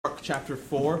chapter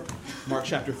 4. Mark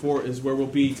chapter 4 is where we'll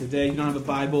be today. If you don't have a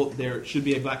Bible, there should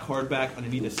be a black hardback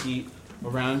underneath the seat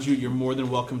around you. You're more than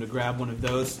welcome to grab one of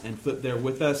those and flip there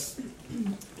with us.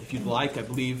 If you'd like, I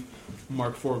believe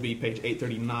Mark 4 will be page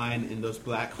 839 in those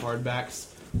black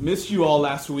hardbacks. Missed you all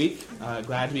last week.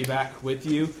 Glad to be back with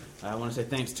you. I want to say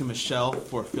thanks to Michelle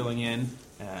for filling in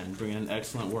and bringing an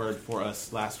excellent word for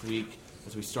us last week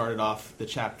as we started off the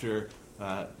chapter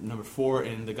number 4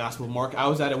 in the Gospel of Mark. I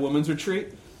was at a women's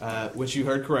retreat, which you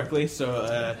heard correctly. So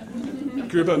a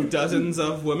group of dozens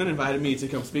of women invited me to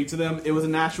come speak to them. It was a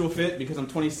natural fit because I'm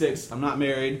 26, I'm not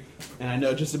married, and I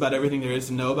know just about everything there is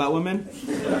to know about women.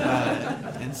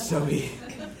 And so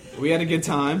we had a good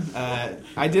time.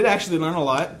 I did actually learn a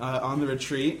lot on the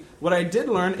retreat. What I did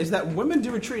learn is that women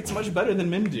do retreats much better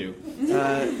than men do.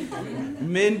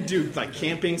 Men do like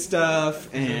camping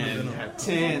stuff and have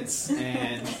tents,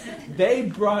 and they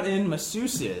brought in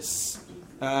masseuses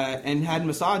and had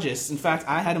massages. In fact,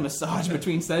 I had a massage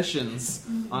between sessions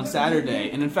on Saturday.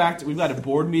 And in fact, we've got a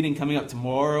board meeting coming up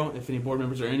tomorrow. If any board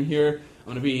members are in here, I'm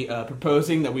going to be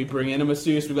proposing that we bring in a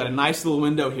masseuse. We've got a nice little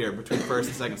window here between first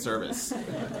and second service.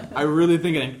 I really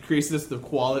think it increases the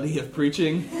quality of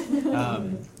preaching.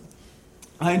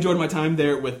 I enjoyed my time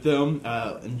there with them,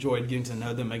 enjoyed getting to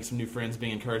know them, making some new friends,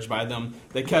 being encouraged by them.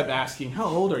 They kept asking, how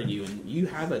old are you? And you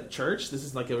have a church? This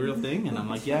is like a real thing? And I'm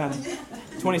like, yeah,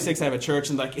 I'm 26, I have a church.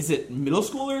 And like, is it middle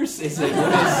schoolers?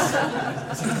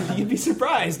 What is? You'd be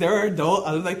surprised. There are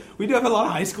adults. Like, we do have a lot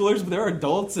of high schoolers, but there are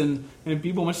adults and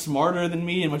people much smarter than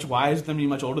me and much wiser than me,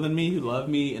 much older than me, who love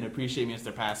me and appreciate me as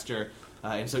their pastor.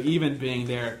 And so even being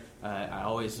there, I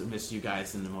always miss you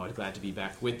guys, and I'm always glad to be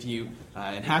back with you.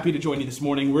 And happy to join you this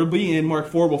morning. We'll be in Mark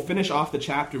 4. We'll finish off the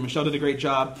chapter. Michelle did a great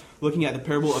job looking at the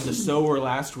parable of the sower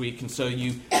last week. And so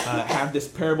you have this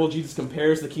parable. Jesus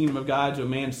compares the kingdom of God to a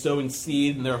man sowing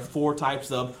seed. And there are 4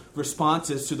 types of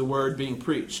responses to the word being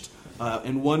preached.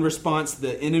 In one response,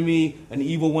 the enemy, an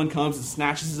evil one, comes and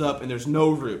snatches it up, and there's no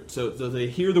root. So they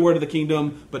hear the word of the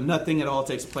kingdom, but nothing at all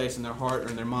takes place in their heart or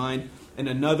in their mind. And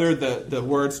another, the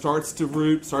word starts to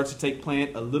root, starts to take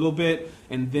plant a little bit,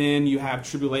 and then you have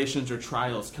tribulations or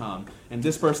trials come. And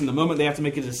this person, the moment they have to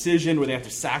make a decision where they have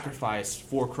to sacrifice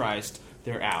for Christ,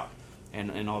 they're out.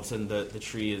 And all of a sudden the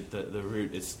tree, the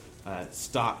root is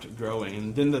stopped growing.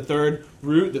 And then the third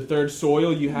root, the third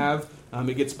soil you have,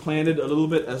 it gets planted a little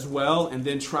bit as well, and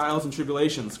then trials and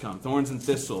tribulations come, thorns and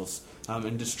thistles,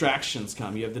 and distractions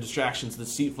come. You have the distractions, the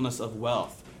deceitfulness of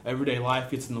wealth. Everyday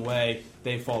life gets in the way,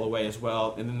 they fall away as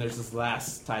well. And then there's this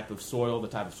last type of soil, the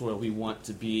type of soil we want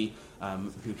to be,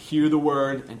 who hear the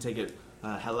word and take it,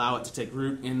 allow it to take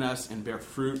root in us and bear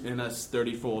fruit in us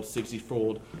 30-fold,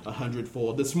 60-fold,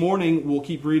 100-fold. This morning we'll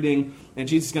keep reading, and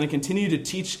Jesus is going to continue to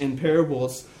teach in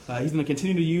parables. He's going to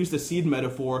continue to use the seed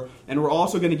metaphor, and we're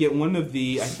also going to get one of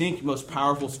the, I think, most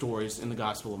powerful stories in the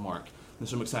Gospel of Mark. And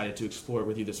so I'm excited to explore it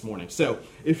with you this morning. So,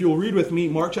 if you'll read with me,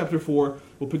 Mark chapter 4,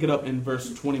 we'll pick it up in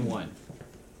verse 21.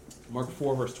 Mark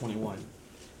 4, verse 21.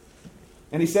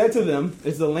 And he said to them,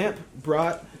 is the lamp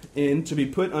brought in to be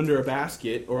put under a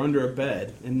basket or under a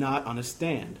bed, and not on a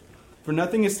stand? For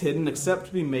nothing is hidden except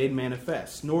to be made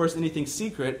manifest, nor is anything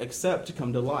secret except to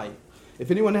come to light.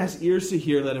 If anyone has ears to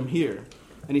hear, let him hear.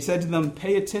 And he said to them,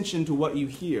 pay attention to what you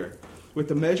hear. With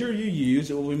the measure you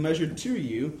use, it will be measured to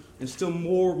you, and still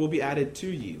more will be added to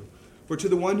you. For to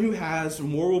the one who has,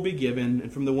 more will be given,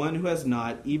 and from the one who has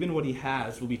not, even what he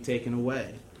has will be taken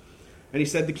away. And he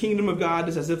said, the kingdom of God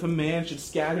is as if a man should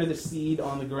scatter the seed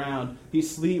on the ground. He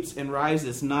sleeps and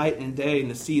rises night and day,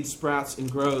 and the seed sprouts and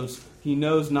grows. He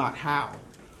knows not how.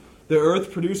 The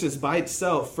earth produces by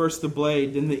itself first the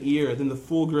blade, then the ear, then the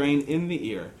full grain in the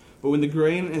ear. But when the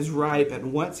grain is ripe, at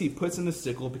once he puts in the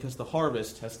sickle, because the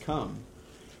harvest has come.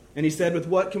 And he said, with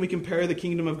what can we compare the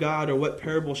kingdom of God, or what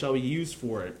parable shall we use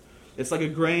for it? It's like a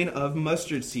grain of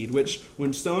mustard seed, which,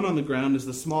 when sown on the ground, is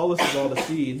the smallest of all the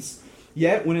seeds.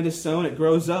 Yet, when it is sown, it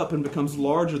grows up and becomes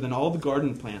larger than all the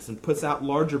garden plants, and puts out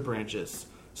larger branches,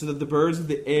 so that the birds of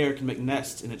the air can make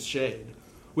nests in its shade.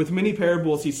 With many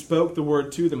parables he spoke the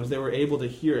word to them as they were able to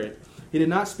hear it. He did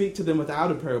not speak to them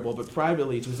without a parable, but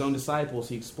privately to his own disciples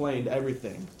he explained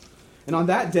everything. And on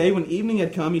that day, when evening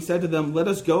had come, he said to them, let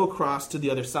us go across to the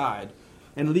other side.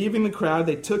 And leaving the crowd,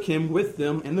 they took him with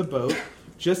them in the boat,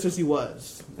 just as he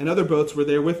was. And other boats were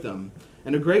there with them.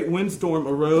 And a great windstorm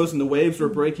arose, and the waves were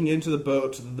breaking into the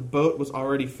boat, so that the boat was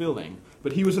already filling.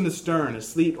 But he was in the stern,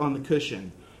 asleep on the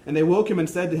cushion. And they woke him and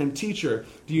said to him, Teacher,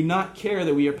 do you not care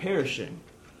that we are perishing?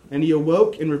 And he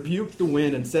awoke and rebuked the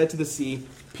wind and said to the sea,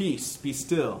 Peace, be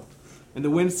still. And the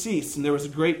wind ceased, and there was a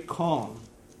great calm.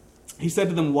 He said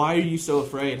to them, Why are you so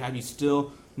afraid? Have you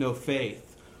still no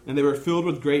faith? And they were filled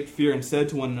with great fear and said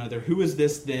to one another, "Who is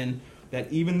this then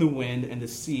that even the wind and the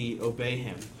sea obey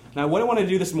him?" Now, what I want to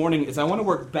do this morning is I want to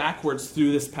work backwards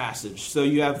through this passage. So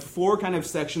you have 4 kind of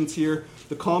sections here: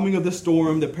 the calming of the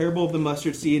storm, the parable of the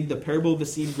mustard seed, the parable of the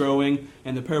seed growing,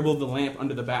 and the parable of the lamp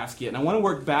under the basket. And I want to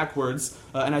work backwards,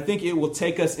 and I think it will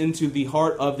take us into the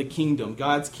heart of the kingdom,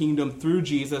 God's kingdom through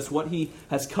Jesus, what he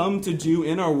has come to do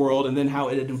in our world, and then how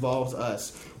it involves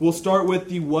us. We'll start with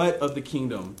the what of the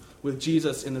kingdom, with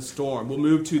Jesus in the storm. We'll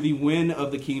move to the when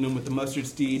of the kingdom with the mustard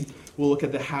seed. We'll look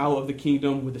at the how of the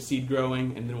kingdom with the seed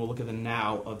growing, and then we'll look at the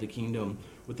now of the kingdom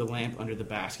with the lamp under the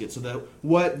basket. So the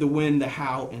what, the when, the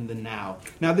how, and the now.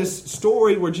 Now this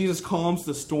story where Jesus calms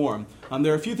the storm,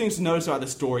 there are a few things to notice about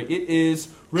this story. It is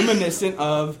reminiscent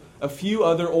of a few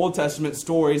other Old Testament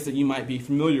stories that you might be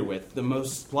familiar with. The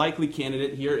most likely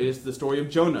candidate here is the story of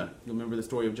Jonah. You'll remember the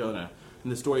story of Jonah. In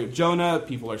the story of Jonah,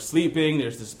 people are sleeping.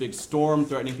 There's this big storm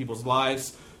threatening people's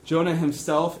lives. Jonah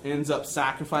himself ends up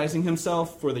sacrificing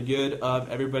himself for the good of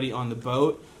everybody on the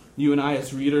boat. You and I,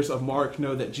 as readers of Mark,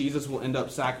 know that Jesus will end up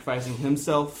sacrificing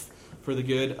himself for the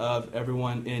good of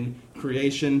everyone in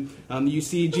creation. You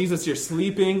see Jesus here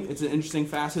sleeping. It's an interesting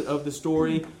facet of the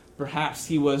story. Perhaps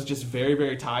he was just very,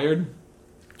 very tired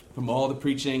from all the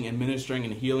preaching and ministering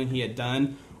and healing he had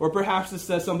done. Or perhaps this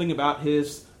says something about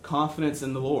his confidence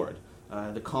in the Lord.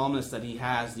 The calmness that he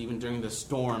has even during the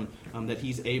storm, that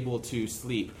he's able to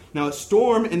sleep. Now, a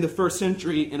storm in the first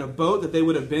century in a boat that they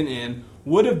would have been in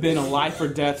would have been a life or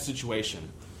death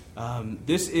situation.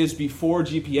 This is before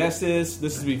GPSs,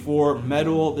 this is before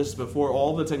metal, this is before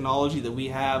all the technology that we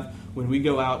have when we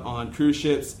go out on cruise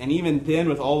ships. And even then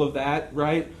with all of that,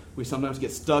 right, we sometimes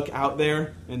get stuck out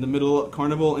there in the middle of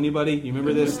Carnival. Anybody? You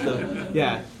remember this?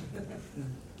 Yeah.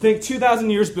 Think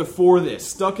 2,000 years before this,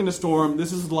 stuck in a storm.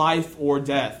 This is life or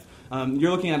death.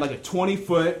 You're looking at like a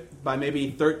 20-foot by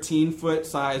maybe 13-foot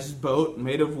sized boat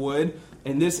made of wood.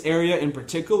 In this area in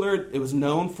particular, it was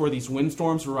known for these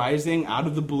windstorms rising out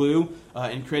of the blue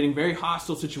and creating very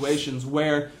hostile situations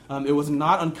where it was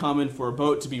not uncommon for a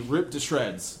boat to be ripped to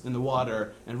shreds in the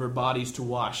water and for bodies to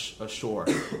wash ashore.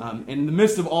 In the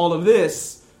midst of all of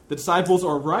this, the disciples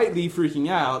are rightly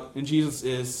freaking out, and Jesus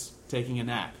is taking a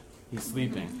nap. He's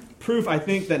sleeping. Proof, I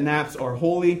think, that naps are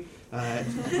holy.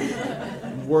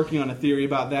 I'm working on a theory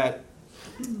about that.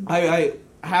 I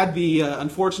had the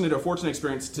unfortunate or fortunate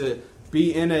experience to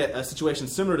be in a situation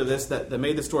similar to this that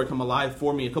made the story come alive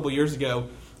for me. A couple years ago,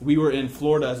 we were in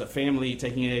Florida as a family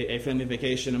taking a family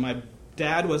vacation, and my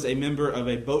dad was a member of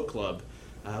a boat club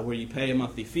where you pay a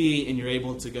monthly fee and you're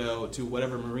able to go to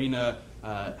whatever marina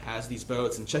has these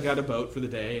boats and check out a boat for the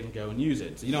day and go and use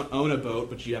it. So you don't own a boat,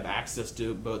 but you have access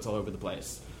to boats all over the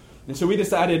place. And so we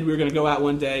decided we were going to go out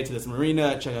one day to this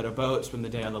marina, check out a boat, spend the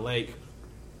day on the lake.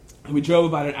 And we drove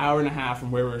about an hour and a half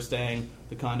from where we were staying,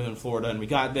 the condo in Florida, and we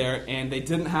got there, and they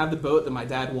didn't have the boat that my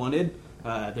dad wanted.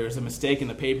 There was a mistake in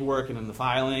the paperwork and in the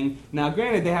filing. Now,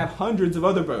 granted, they have hundreds of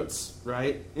other boats,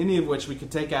 right? Any of which we could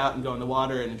take out and go in the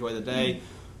water and enjoy the day.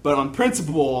 But on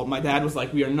principle, my dad was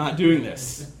like, we are not doing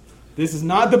this. This is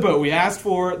not the boat we asked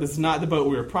for. This is not the boat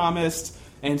we were promised.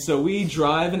 And so we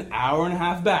drive an hour and a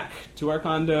half back to our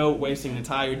condo, wasting an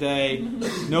entire day.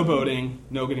 No boating,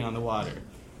 no getting on the water.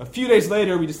 A few days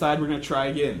later, we decide we're going to try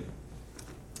again.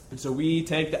 And so we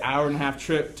take the hour and a half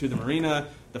trip to the marina.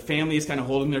 The family is kind of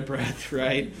holding their breath,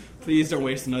 right? Please don't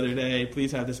waste another day.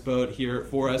 Please have this boat here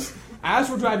for us. As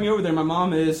we're driving over there, my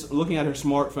mom is looking at her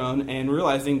smartphone and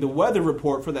realizing the weather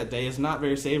report for that day is not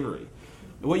very savory.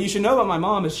 What you should know about my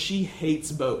mom is she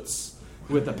hates boats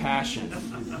with a passion.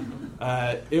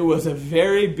 It was a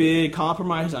very big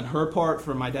compromise on her part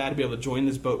for my dad to be able to join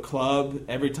this boat club.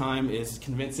 Every time is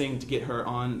convincing to get her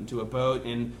onto a boat.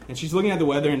 And she's looking at the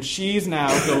weather, and she's now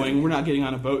going, we're not getting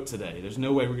on a boat today. There's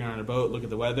no way we're getting on a boat. Look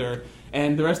at the weather.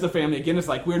 And the rest of the family, again, is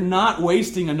like, we're not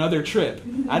wasting another trip.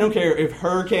 I don't care if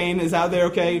hurricane is out there,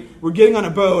 okay? We're getting on a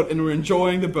boat, and we're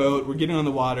enjoying the boat. We're getting on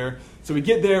the water. So we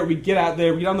get there, we get out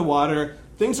there, we get on the water.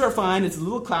 Things are fine. It's a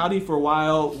little cloudy for a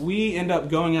while. We end up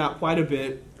going out quite a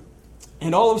bit.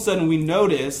 And all of a sudden we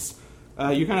notice,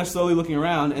 you're kind of slowly looking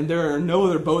around, and there are no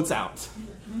other boats out.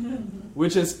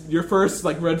 Which is your first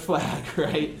red flag,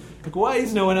 right? Like, why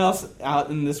is no one else out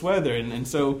in this weather? And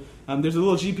so there's a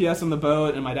little GPS on the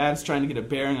boat, and my dad's trying to get a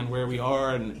bearing on where we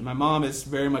are. And my mom is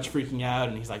very much freaking out,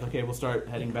 and he's like, okay, we'll start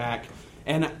heading back.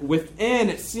 And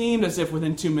it seemed as if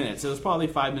within 2 minutes, it was probably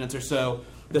 5 minutes or so,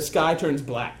 the sky turns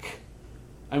black.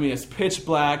 I mean, it's pitch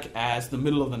black as the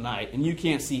middle of the night, and you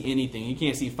can't see anything. You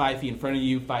can't see 5 feet in front of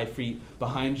you, 5 feet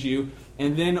behind you.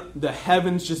 And then the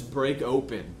heavens just break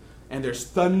open, and there's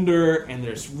thunder, and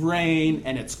there's rain,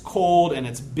 and it's cold, and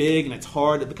it's big, and it's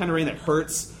hard. The kind of rain that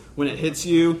hurts when it hits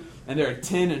you, and there are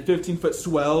 10 and 15-foot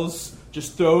swells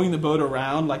just throwing the boat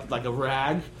around like a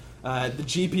rag. The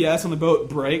GPS on the boat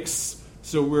breaks,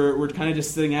 so we're kind of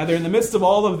just sitting out there. In the midst of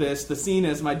all of this, the scene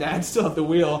is my dad's still at the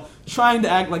wheel, trying to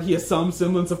act like he has some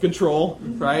semblance of control,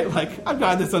 right? Like, I've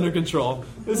got this under control.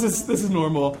 This is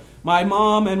normal. My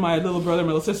mom and my little brother and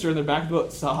my little sister in the back of the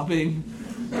boat sobbing.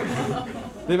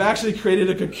 They've actually created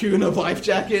a cocoon of life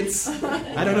jackets.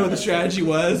 I don't know what the strategy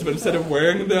was, but instead of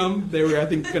wearing them, they were, I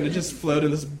think, going to just float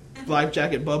in this life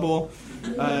jacket bubble.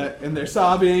 And they're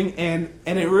sobbing, and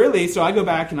it really, so I go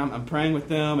back and I'm praying with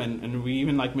them, and we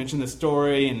even like mentioned the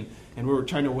story, and we were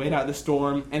trying to wait out the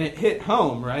storm, and it hit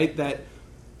home, right, that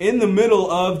in the middle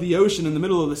of the ocean, in the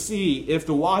middle of the sea, if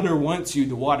the water wants you,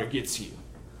 the water gets you.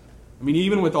 I mean,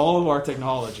 even with all of our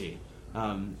technology.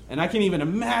 And I can even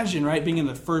imagine, right, being in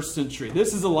the first century.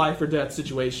 This is a life or death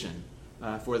situation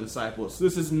for the disciples.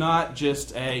 This is not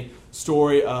just a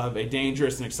story of a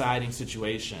dangerous and exciting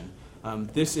situation.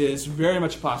 This is very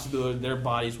much a possibility that their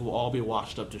bodies will all be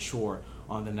washed up to shore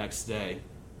on the next day.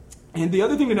 And the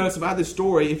other thing to notice about this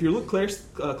story, if you look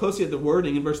closely at the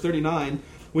wording in verse 39,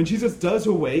 when Jesus does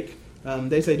awake,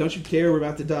 they say, "Don't you care? We're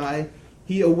about to die."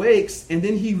 He awakes, and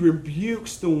then he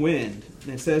rebukes the wind.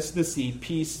 And it says to the sea,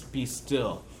 "Peace, be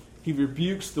still." He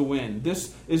rebukes the wind.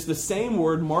 This is the same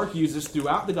word Mark uses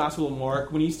throughout the Gospel of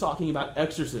Mark when he's talking about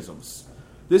exorcisms.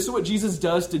 This is what Jesus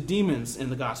does to demons in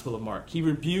the Gospel of Mark. He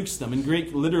rebukes them. In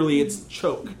Greek, literally, it's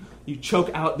choke. You choke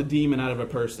out the demon out of a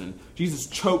person. Jesus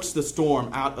chokes the storm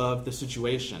out of the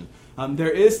situation.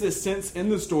 There is this sense in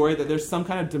the story that there's some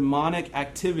kind of demonic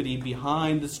activity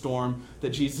behind the storm that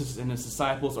Jesus and his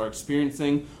disciples are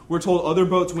experiencing. We're told other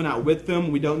boats went out with them.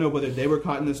 We don't know whether they were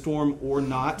caught in the storm or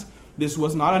not. This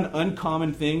was not an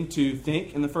uncommon thing to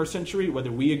think in the first century,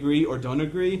 whether we agree or don't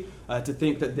agree, to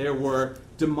think that there were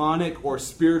demonic or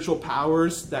spiritual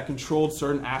powers that controlled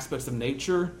certain aspects of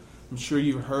nature. I'm sure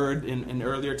you've heard in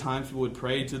earlier times people would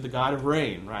pray to the god of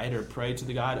rain, right? Or pray to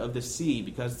the god of the sea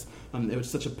because it was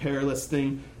such a perilous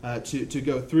thing to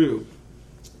go through.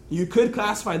 You could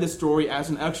classify this story as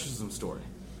an exorcism story.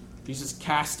 Jesus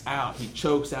casts out, he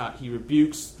chokes out, he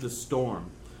rebukes the storm.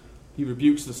 He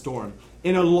rebukes the storm.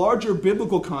 In a larger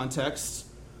biblical context,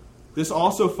 this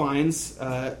also finds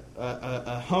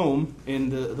a home in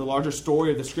the larger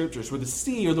story of the Scriptures, where the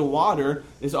sea or the water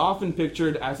is often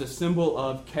pictured as a symbol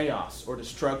of chaos or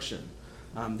destruction.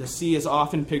 The sea is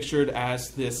often pictured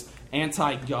as this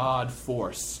anti-God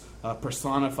force,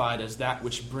 personified as that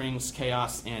which brings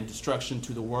chaos and destruction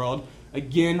to the world.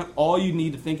 Again, all you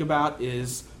need to think about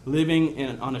is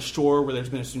living on a shore where there's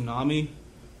been a tsunami,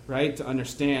 right, to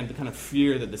understand the kind of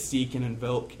fear that the sea can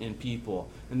invoke in people.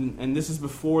 And this is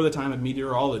before the time of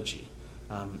meteorology.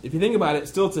 If you think about it,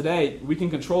 still today, we can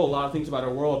control a lot of things about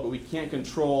our world, but we can't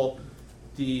control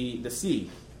the sea,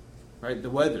 right, the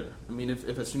weather. I mean, if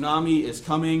a tsunami is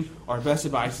coming, our best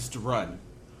advice is to run.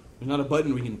 There's not a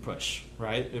button we can push,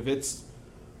 right? If it's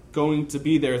going to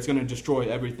be there, it's going to destroy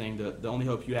everything. The only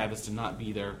hope you have is to not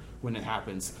be there when it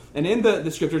happens. And in the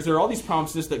Scriptures, there are all these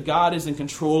promises that God is in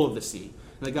control of the sea,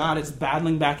 and that God is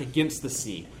battling back against the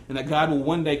sea, and that God will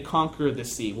one day conquer the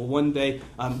sea, will one day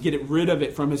get rid of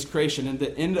it from his creation. And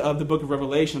at the end of the book of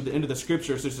Revelation, at the end of the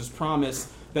Scriptures, there's this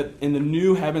promise that in the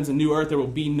new heavens and new earth, there will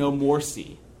be no more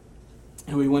sea.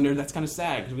 And we wonder, that's kind of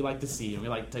sad, because we like the sea, and we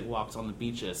like to take walks on the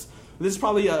beaches. But this is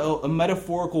probably a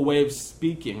metaphorical way of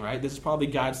speaking, right? This is probably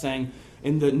God saying,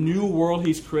 in the new world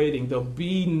he's creating, there'll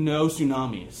be no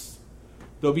tsunamis.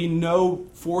 There'll be no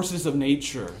forces of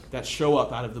nature that show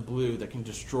up out of the blue that can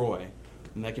destroy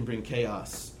and that can bring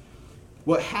chaos.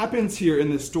 What happens here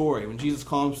in this story, when Jesus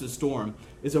calms the storm,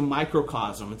 is a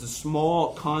microcosm. It's a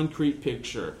small, concrete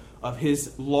picture of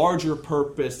his larger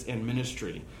purpose and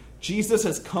ministry. Jesus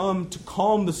has come to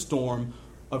calm the storm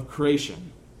of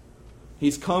creation.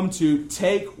 He's come to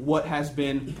take what has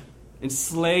been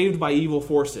enslaved by evil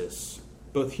forces,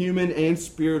 both human and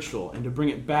spiritual, and to bring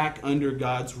it back under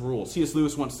God's rule. C.S.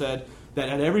 Lewis once said that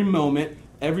at every moment,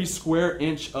 every square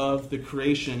inch of the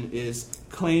creation is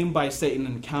claimed by Satan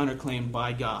and counterclaimed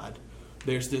by God.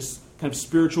 There's this kind of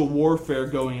spiritual warfare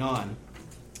going on.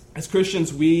 As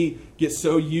Christians, we get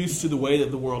so used to the way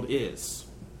that the world is.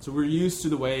 So we're used to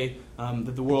the way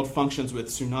that the world functions with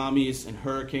tsunamis and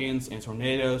hurricanes and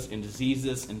tornadoes and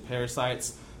diseases and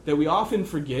parasites, that we often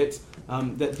forget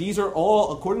that these are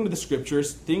all, according to the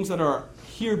Scriptures, things that are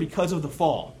here because of the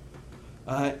fall.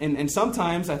 And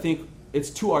sometimes I think it's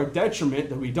to our detriment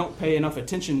that we don't pay enough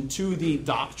attention to the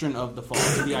doctrine of the fall,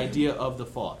 to the idea of the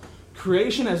fall.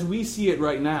 Creation as we see it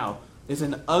right now is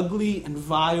an ugly and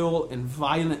vile and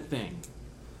violent thing.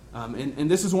 And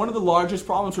this is one of the largest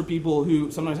problems for people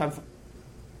who sometimes have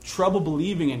trouble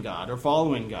believing in God or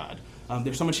following God.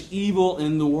 There's so much evil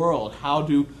in the world. How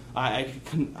do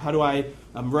I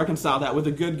reconcile that with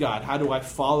a good God? How do I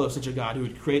follow such a God who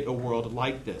would create a world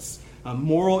like this?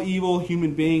 Moral evil,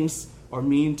 human beings are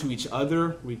mean to each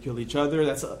other. We kill each other.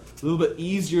 That's a little bit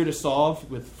easier to solve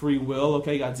with free will.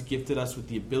 Okay, God's gifted us with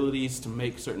the abilities to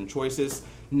make certain choices.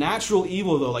 Natural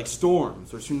evil, though, like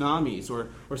storms or tsunamis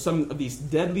or some of these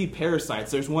deadly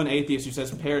parasites. There's one atheist who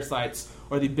says parasites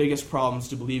are the biggest problems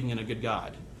to believing in a good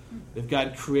God. If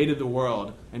God created the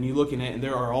world and you look in it and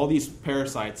there are all these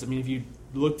parasites, I mean, if you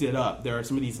looked it up, there are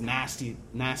some of these nasty,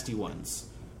 nasty ones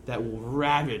that will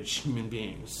ravage human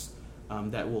beings.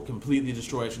 That will completely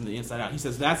destroy us from the inside out. He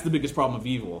says that's the biggest problem of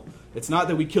evil. It's not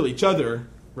that we kill each other,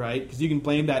 right? Because you can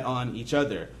blame that on each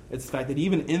other. It's the fact that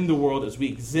even in the world as we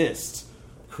exist,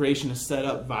 creation is set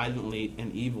up violently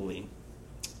and evilly.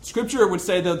 Scripture would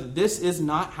say, though, that this is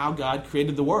not how God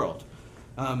created the world.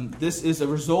 This is a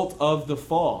result of the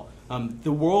fall.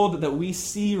 The world that we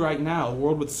see right now, a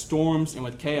world with storms and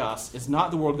with chaos, is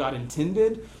not the world God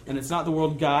intended, and it's not the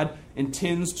world God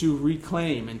intends to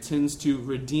reclaim, intends to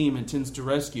redeem, intends to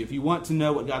rescue. If you want to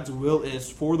know what God's will is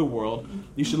for the world,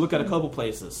 you should look at a couple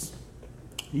places.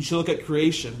 You should look at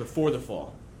creation before the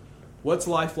fall. What's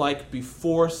life like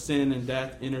before sin and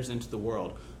death enters into the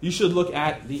world? You should look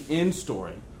at the end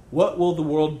story. What will the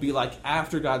world be like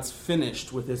after God's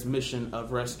finished with his mission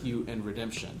of rescue and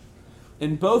redemption?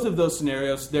 In both of those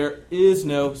scenarios, there is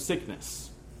no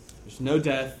sickness. There's no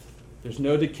death. There's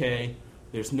no decay.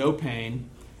 There's no pain.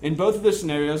 In both of those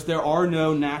scenarios, there are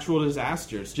no natural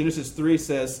disasters. Genesis 3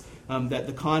 says that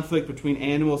the conflict between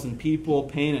animals and people,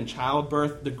 pain and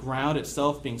childbirth, the ground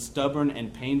itself being stubborn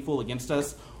and painful against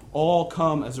us, all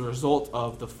come as a result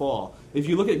of the fall. If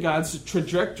you look at God's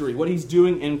trajectory, what he's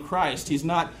doing in Christ, he's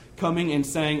not coming and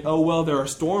saying, oh, well, there are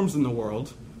storms in the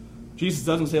world. Jesus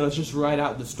doesn't say, let's just ride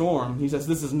out the storm. He says,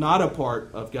 this is not a part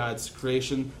of God's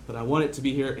creation, but I want it to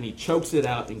be here, and he chokes it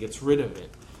out and gets rid of it.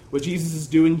 What Jesus is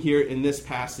doing here in this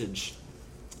passage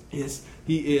is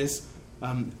he is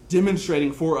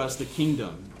demonstrating for us the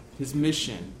kingdom, his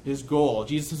mission, his goal.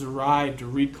 Jesus has arrived to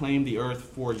reclaim the earth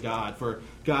for God, for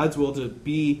God's will to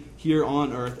be here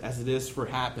on earth as it is for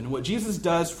happen. And what Jesus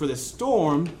does for this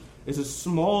storm is a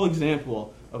small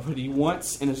example of what he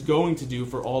wants and is going to do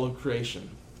for all of creation.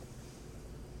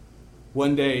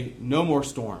 One day, no more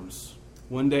storms.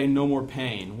 One day, no more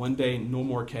pain. One day, no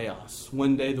more chaos.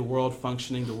 One day, the world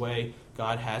functioning the way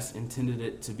God has intended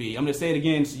it to be. I'm going to say it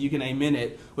again so you can amen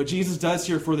it. What Jesus does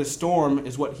here for the storm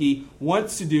is what he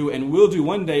wants to do and will do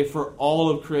one day for all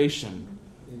of creation.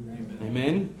 Amen.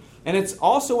 Amen? And it's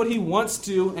also what he wants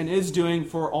to and is doing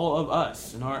for all of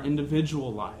us in our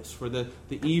individual lives, for the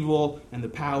evil and the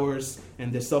powers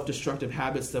and the self-destructive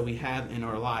habits that we have in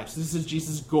our lives. This is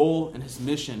Jesus' goal and his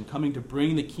mission, coming to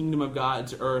bring the kingdom of God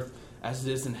to earth as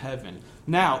it is in heaven.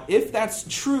 Now, if that's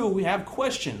true, we have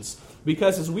questions.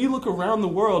 Because as we look around the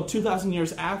world 2,000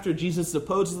 years after Jesus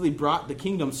supposedly brought the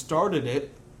kingdom, started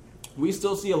it, we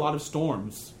still see a lot of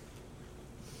storms.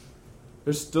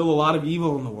 There's still a lot of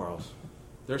evil in the world.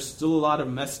 There's still a lot of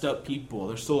messed up people.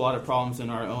 There's still a lot of problems in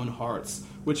our own hearts.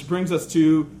 Which brings us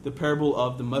to the parable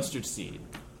of the mustard seed.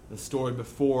 The story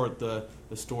before the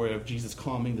story of Jesus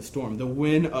calming the storm. The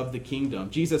win of the kingdom.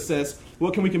 Jesus says,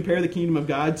 what can we compare the kingdom of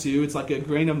God to? It's like a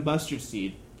grain of mustard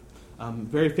seed.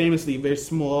 Very famously, a very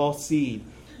small seed.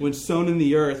 When sown in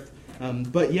the earth,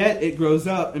 but yet it grows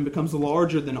up and becomes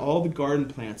larger than all the garden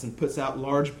plants and puts out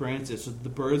large branches so that the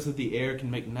birds of the air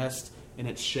can make nests in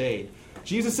its shade.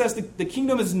 Jesus says the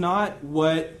kingdom is not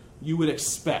what you would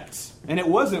expect. And it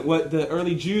wasn't what the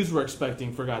early Jews were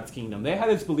expecting for God's kingdom. They had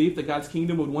this belief that God's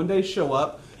kingdom would one day show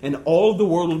up and all of the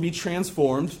world would be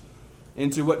transformed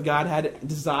into what God had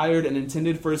desired and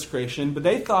intended for his creation. But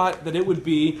they thought that it would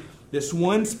be this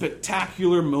one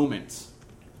spectacular moment.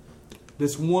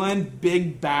 This one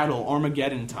big battle,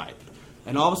 Armageddon type.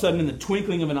 And all of a sudden, in the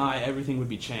twinkling of an eye, everything would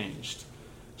be changed.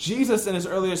 Jesus and his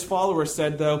earliest followers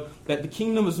said, though, that the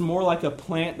kingdom is more like a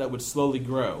plant that would slowly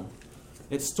grow.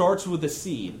 It starts with a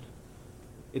seed.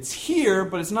 It's here,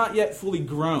 but it's not yet fully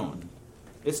grown.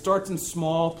 It starts in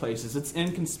small places. It's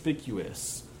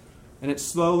inconspicuous. And it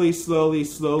slowly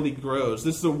grows.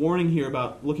 This is a warning here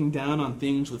about looking down on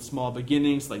things with small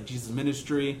beginnings, like Jesus'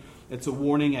 ministry. It's a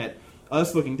warning at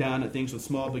us looking down at things with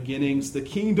small beginnings. The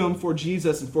kingdom for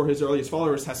Jesus and for his earliest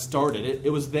followers has started. It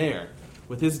was there.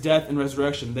 With his death and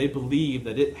resurrection, they believed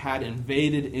that it had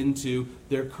invaded into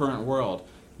their current world.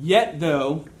 Yet,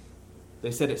 though,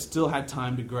 they said it still had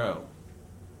time to grow.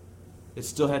 It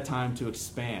still had time to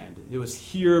expand. It was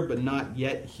here, but not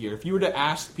yet here. If you were to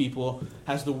ask people,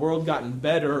 has the world gotten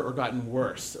better or gotten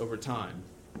worse over time?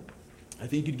 I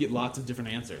think you'd get lots of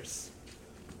different answers.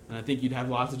 And I think you'd have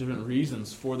lots of different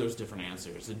reasons for those different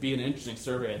answers. It'd be an interesting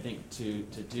survey, I think, to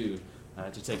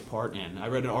take part in. I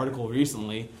read an article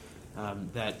recently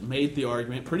that made the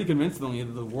argument pretty convincingly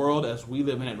that the world as we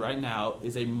live in it right now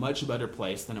is a much better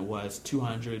place than it was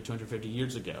 200, 250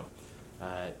 years ago.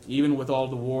 Even with all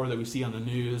the war that we see on the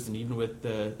news, and even with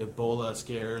the Ebola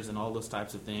scares and all those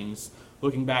types of things,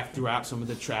 looking back throughout some of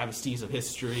the travesties of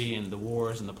history and the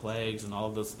wars and the plagues and all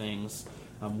of those things,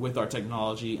 with our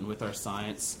technology and with our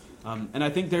science. And I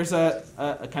think there's a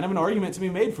kind of an argument to be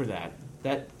made for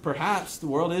that perhaps the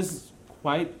world is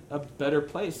quite a better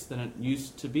place than it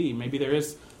used to be. Maybe there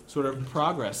is sort of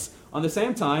progress. On the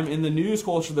same time, in the news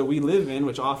culture that we live in,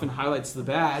 which often highlights the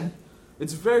bad,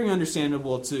 it's very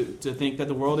understandable to think that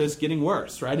the world is getting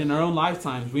worse, right? In our own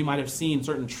lifetimes, we might have seen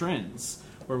certain trends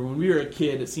where when we were a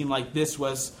kid, it seemed like this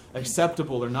was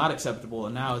acceptable or not acceptable.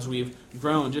 And now as we've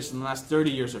grown just in the last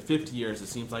 30 years or 50 years, it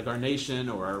seems like our nation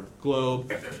or our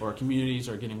globe or our communities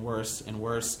are getting worse and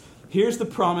worse. Here's the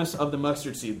promise of the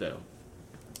mustard seed, though.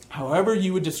 However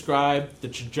you would describe the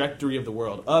trajectory of the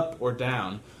world, up or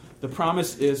down, the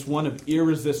promise is one of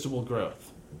irresistible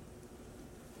growth.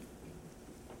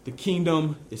 The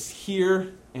kingdom is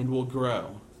here and will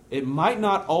grow. It might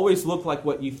not always look like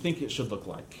what you think it should look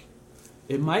like.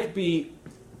 It might be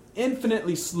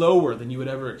infinitely slower than you would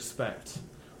ever expect.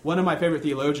 One of my favorite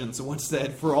theologians once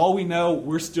said, "For all we know,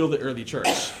 we're still the early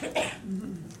church."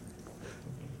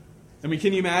 I mean,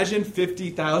 can you imagine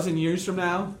 50,000 years from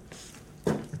now?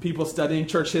 People studying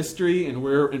church history, and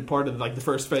we're in part of like the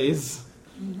first phase.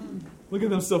 Look at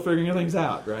them still figuring things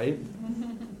out, right?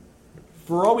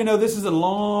 For all we know, this is a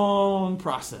long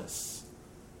process.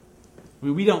 I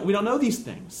mean, we don't know these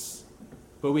things,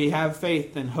 but we have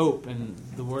faith and hope in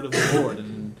the word of the Lord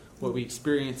and what we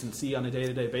experience and see on a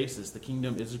day-to-day basis. The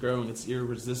kingdom is growing; it's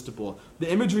irresistible.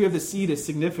 The imagery of the seed is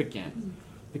significant.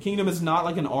 The kingdom is not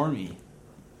like an army.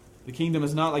 The kingdom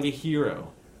is not like a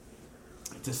hero.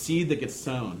 It's a seed that gets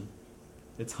sown.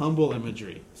 It's humble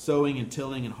imagery, sowing and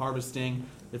tilling and harvesting.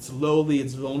 It's lowly,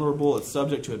 it's vulnerable, it's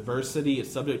subject to adversity,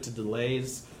 it's subject to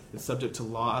delays, it's subject to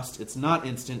loss. It's not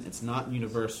instant, it's not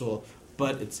universal,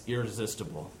 but it's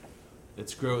irresistible.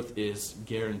 Its growth is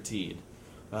guaranteed.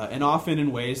 And often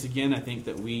in ways, again, I think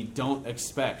that we don't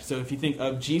expect. So if you think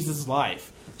of Jesus'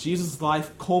 life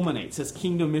culminates, his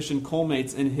kingdom mission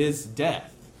culminates in his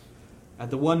death. At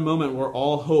the one moment where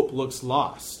all hope looks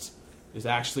lost, is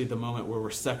actually the moment where we're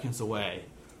seconds away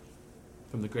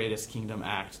from the greatest kingdom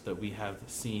act that we have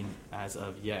seen as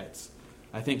of yet.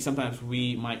 I think sometimes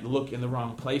we might look in the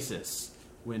wrong places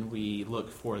when we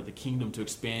look for the kingdom to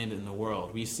expand in the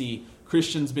world. We see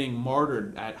Christians being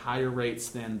martyred at higher rates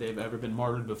than they've ever been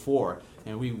martyred before,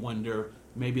 and we wonder,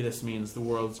 maybe this means the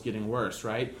world's getting worse,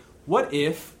 right? What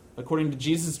if, according to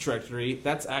Jesus' trajectory,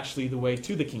 that's actually the way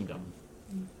to the kingdom?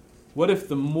 What if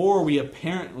the more we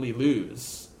apparently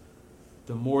lose,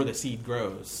 the more the seed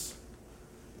grows?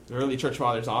 The early church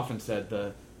fathers often said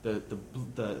the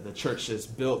church is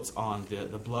built on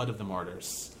the blood of the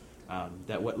martyrs.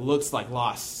 That what looks like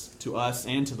loss to us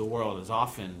and to the world is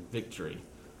often victory.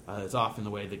 Is often the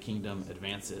way the kingdom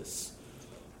advances.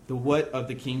 The what of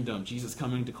the kingdom, Jesus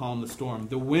coming to calm the storm.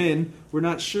 The when, we're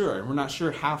not sure. We're not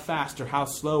sure how fast or how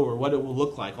slow or what it will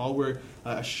look like. All we're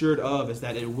assured of is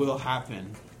that it will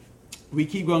happen. We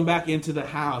keep going back into the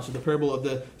how, so the parable of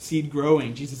the seed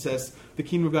growing. Jesus says, the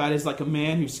kingdom of God is like a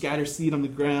man who scatters seed on the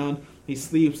ground. He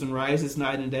sleeps and rises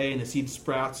night and day, and the seed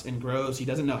sprouts and grows. He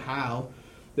doesn't know how.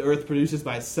 The earth produces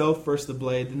by itself first the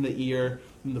blade, then the ear,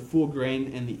 then the full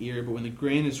grain in the ear. But when the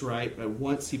grain is ripe, at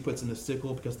once he puts in the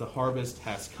sickle because the harvest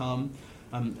has come.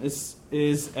 This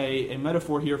is a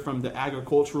metaphor here from the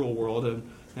agricultural world,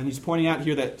 and he's pointing out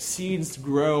here that seeds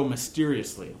grow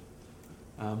mysteriously.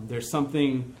 There's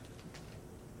something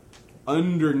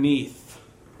underneath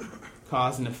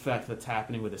cause and effect that's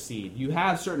happening with a seed. You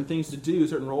have certain things to do,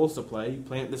 certain roles to play. You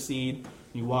plant the seed,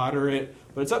 you water it,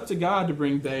 but it's up to God to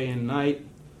bring day and night.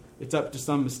 It's up to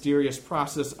some mysterious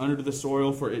process under the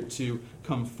soil for it to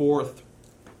come forth.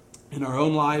 In our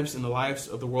own lives and the lives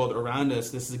of the world around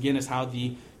us, this again is how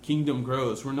the kingdom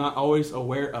grows. We're not always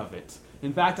aware of it.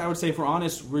 In fact, I would say, if we're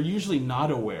honest, we're usually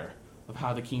not aware of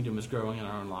how the kingdom is growing in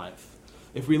our own life.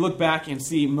 If we look back and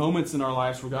see moments in our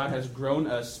lives where God has grown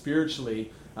us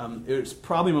spiritually, it's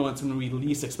probably moments when we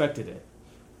least expected it,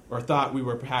 or thought we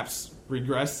were perhaps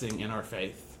regressing in our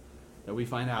faith. That we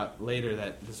find out later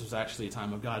that this was actually a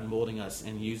time of God molding us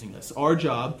and using us. Our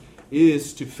job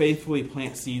is to faithfully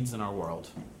plant seeds in our world,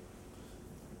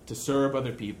 to serve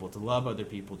other people, to love other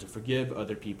people, to forgive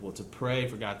other people, to pray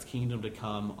for God's kingdom to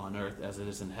come on earth as it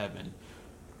is in heaven.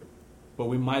 But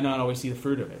we might not always see the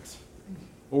fruit of it.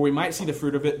 Or we might see the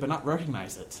fruit of it but not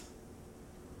recognize it.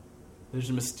 There's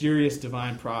a mysterious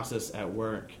divine process at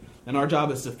work. And our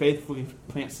job is to faithfully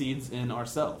plant seeds in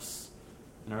ourselves,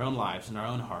 in our own lives, in our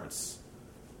own hearts,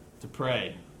 to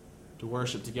pray, to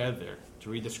worship together, to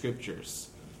read the scriptures.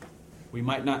 We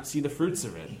might not see the fruits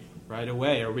of it right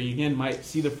away, or we again might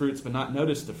see the fruits but not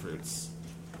notice the fruits.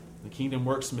 The kingdom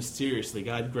works mysteriously.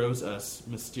 God grows us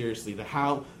mysteriously. The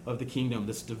how of the kingdom,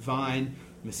 this divine,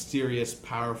 mysterious,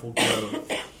 powerful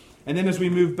growth. And then as we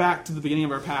move back to the beginning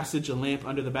of our passage, a lamp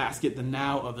under the basket, the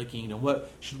now of the kingdom. What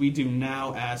should we do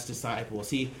now as disciples?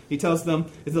 He tells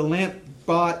them, is a lamp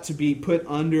bought to be put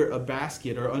under a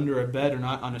basket or under a bed or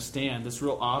not on a stand? This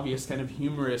real obvious kind of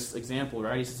humorous example,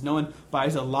 right? He says no one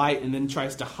buys a light and then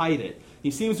tries to hide it.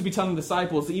 He seems to be telling the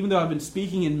disciples that even though I've been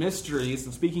speaking in mysteries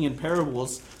and speaking in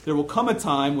parables, there will come a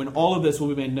time when all of this will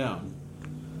be made known.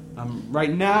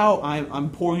 Right now,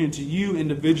 I'm pouring into you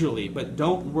individually, but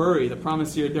don't worry. The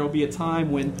promise here, there will be a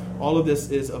time when all of this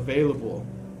is available.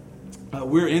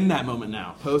 We're in that moment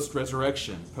now,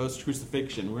 post-resurrection,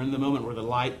 post-crucifixion. We're in the moment where the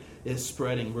light is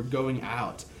spreading. We're going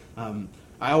out.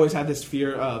 I always have this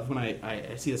fear of when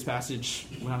I see this passage,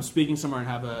 when I'm speaking somewhere and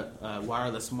have a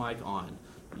wireless mic on.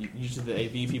 Usually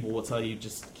the AV people will tell you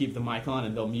just keep the mic on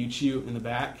and they'll mute you in the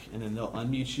back and then they'll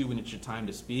unmute you when it's your time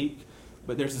to speak.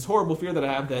 But there's this horrible fear that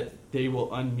I have that they will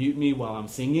unmute me while I'm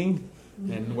singing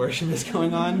and worship is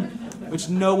going on, which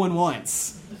no one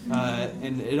wants.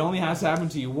 And it only has to happen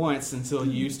to you once until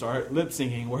you start lip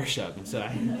singing worship. And so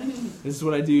this is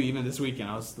what I do even this weekend.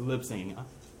 I was lip singing.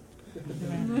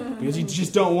 Because you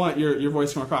just don't want your voice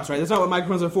to come across, right? That's not what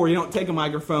microphones are for. You don't take a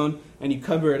microphone and you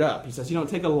cover it up. He says you don't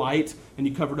take a light and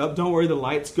you cover it up. Don't worry, the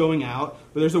light's going out.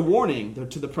 But there's a warning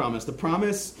to the promise. The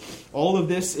promise, all of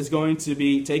this is going to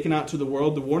be taken out to the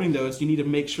world. The warning, though, is you need to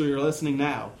make sure you're listening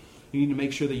now. You need to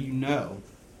make sure that you know.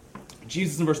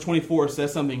 Jesus in verse 24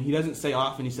 says something he doesn't say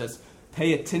often. He says,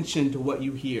 pay attention to what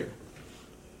you hear.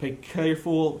 Pay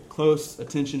careful, close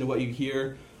attention to what you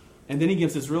hear. And then he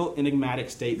gives this real enigmatic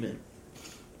statement.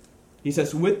 He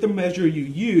says, with the measure you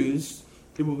use,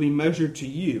 it will be measured to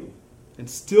you, and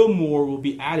still more will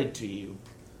be added to you.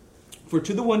 For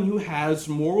to the one who has,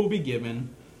 more will be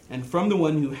given, and from the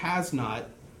one who has not,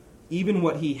 even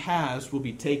what he has will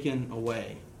be taken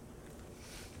away.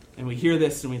 And we hear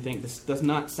this and we think, this does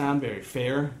not sound very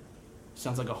fair. It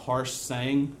sounds like a harsh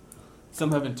saying.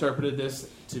 Some have interpreted this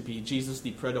to be Jesus,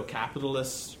 the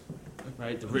proto-capitalist.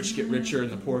 Right? The rich get richer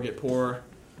and the poor get poorer.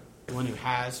 The one who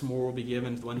has, more will be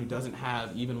given. The one who doesn't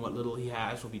have, even what little he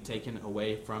has will be taken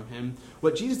away from him.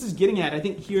 What Jesus is getting at, I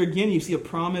think here again you see a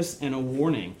promise and a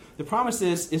warning. The promise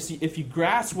is if you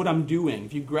grasp what I'm doing,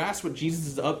 if you grasp what Jesus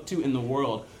is up to in the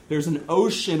world, there's an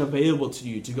ocean available to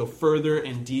you to go further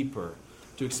and deeper,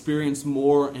 to experience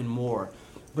more and more.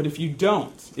 But if you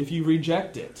don't, if you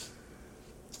reject it,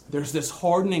 there's this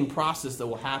hardening process that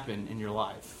will happen in your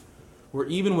life, where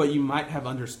even what you might have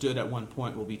understood at one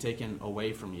point will be taken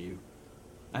away from you.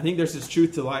 I think there's this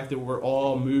truth to life that we're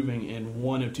all moving in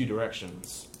one of two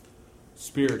directions,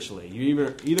 spiritually.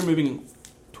 You're either moving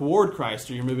toward Christ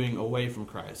or you're moving away from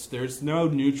Christ. There's no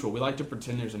neutral. We like to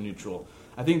pretend there's a neutral.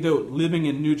 I think, though, living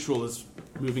in neutral is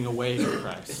moving away from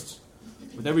Christ.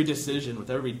 With every decision, with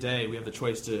every day, we have the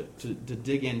choice to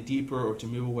dig in deeper or to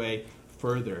move away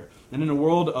further. And in a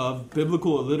world of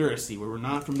biblical illiteracy, where we're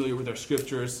not familiar with our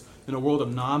scriptures, in a world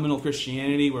of nominal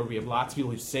Christianity, where we have lots of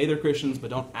people who say they're Christians but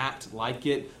don't act like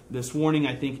it, this warning,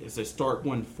 I think, is a stark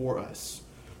one for us.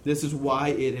 This is why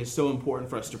it is so important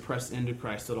for us to press into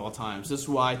Christ at all times. This is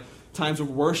why times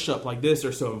of worship like this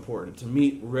are so important, to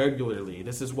meet regularly.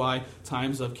 This is why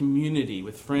times of community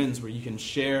with friends where you can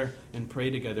share and pray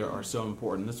together are so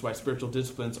important. This is why spiritual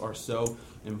disciplines are so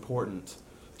important.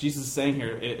 Jesus is saying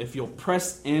here, if you'll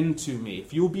press into me,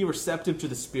 if you'll be receptive to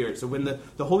the Spirit, so when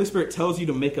the Holy Spirit tells you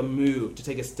to make a move, to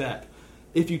take a step,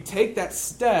 if you take that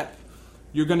step,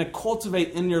 you're going to cultivate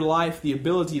in your life the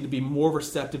ability to be more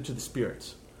receptive to the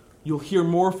Spirit. You'll hear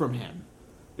more from Him.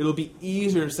 It'll be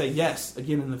easier to say yes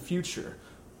again in the future.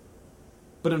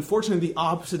 But unfortunately, the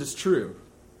opposite is true.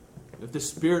 If the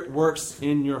Spirit works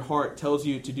in your heart, tells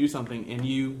you to do something, and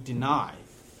you deny,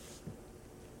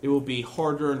 it will be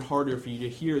harder and harder for you to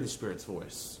hear the Spirit's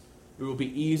voice. It will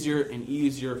be easier and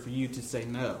easier for you to say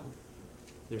no.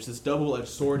 There's this double-edged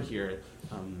sword here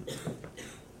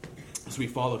as we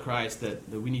follow Christ that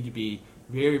we need to be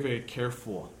very, very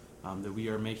careful that we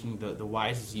are making the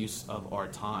wisest use of our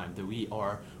time, that we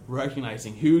are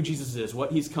recognizing who Jesus is,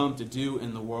 what he's come to do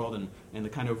in the world, and the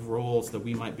kind of roles that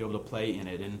we might be able to play in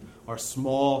it, and our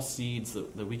small seeds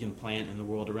that we can plant in the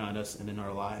world around us and in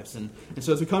our lives. And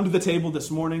so as we come to the table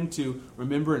this morning to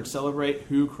remember and celebrate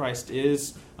who Christ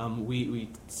is, we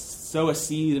sow a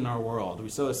seed in our world. We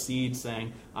sow a seed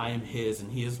saying, I am his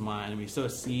and he is mine. And we sow a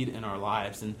seed in our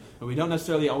lives. And we don't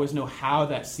necessarily always know how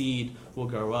that seed will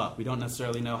grow up. We don't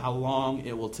necessarily know how long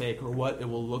it will take or what it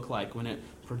will look like when it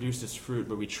produces fruit.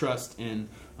 But we trust in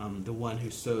the one who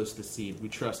sows the seed. We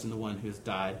trust in the one who has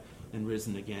died and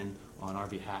risen again on our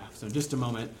behalf. So in just a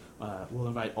moment, we'll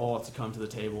invite all to come to the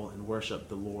table and worship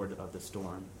the Lord of the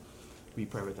storm. Will you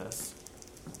pray with us?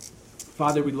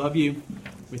 Father, we love you.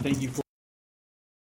 We thank you for